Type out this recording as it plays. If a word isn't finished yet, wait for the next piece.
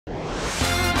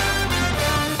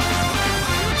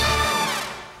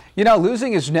You know,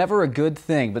 losing is never a good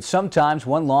thing, but sometimes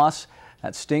one loss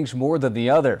that stings more than the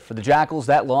other. For the Jackals,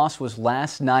 that loss was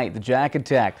last night. The Jack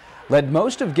Attack led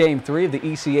most of Game 3 of the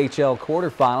ECHL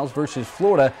quarterfinals versus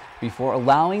Florida before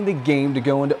allowing the game to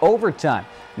go into overtime.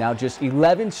 Now just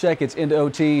 11 seconds into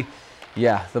OT,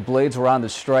 the Blades were on the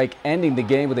strike, ending the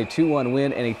game with a 2-1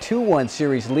 win and a 2-1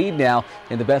 series lead now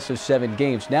in the best-of-7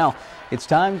 games. Now it's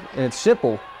time, and it's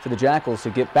simple for the Jackals to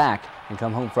get back and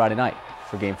come home Friday night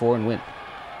for Game 4 and win.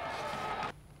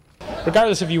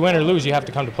 Regardless if you win or lose, you have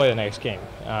to come to play the next game.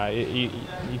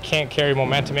 You can't carry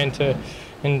momentum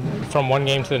from one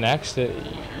game to the next.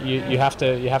 You have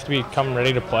to become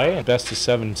ready to play.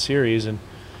 Best-of-7 series, and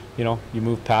you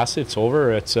move past it. It's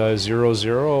over. It's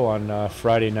 0-0 on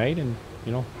Friday night, and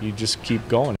you just keep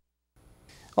going.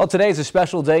 Well, today is a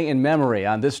special day in memory.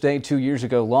 On this day 2 years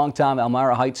ago, longtime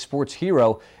Elmira Heights sports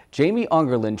hero Jamie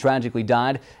Ungerland tragically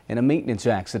died in a maintenance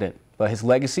accident. But his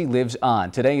legacy lives on.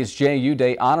 Today is JU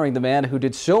Day, honoring the man who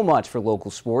did so much for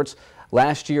local sports.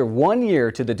 Last year, 1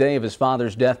 year to the day of his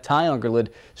father's death, Ty Ungerland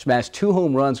smashed 2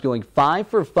 home runs, going 5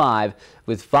 for 5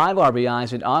 with 5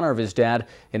 RBIs in honor of his dad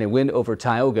in a win over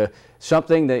Tioga,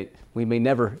 something that we may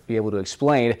never be able to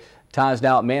explain. Ty is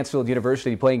now at Mansfield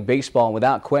University playing baseball, and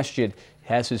without question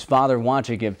has his father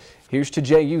watching him. Here's to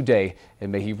JU Day,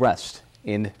 and may he rest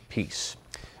in peace.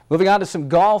 Moving on to some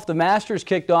golf, the Masters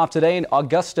kicked off today in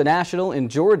Augusta National in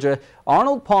Georgia.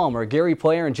 Arnold Palmer, Gary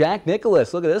Player, and Jack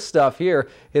Nicklaus, look at this stuff here.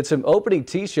 Hit some opening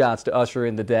tee shots to usher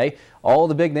in the day. All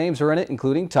the big names are in it,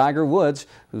 including Tiger Woods,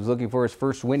 who's looking for his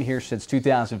first win here since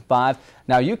 2005.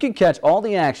 Now you can catch all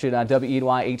the action on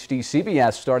WENY HD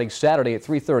CBS starting Saturday at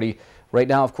 3:30. Right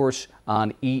now, of course,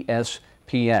 on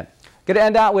ESPN. Going to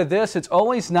end out with this. It's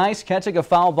always nice catching a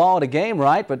foul ball at a game,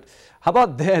 right? But how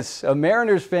about this? A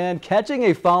Mariners fan catching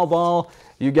a foul ball,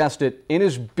 you guessed it, in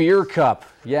his beer cup.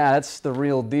 Yeah, that's the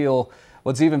real deal.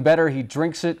 What's even better, he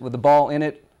drinks it with the ball in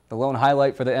it. The lone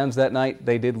highlight for the M's that night,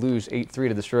 they did lose 8-3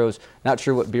 to the Stros. Not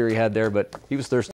sure what beer he had there, but he was thirsty.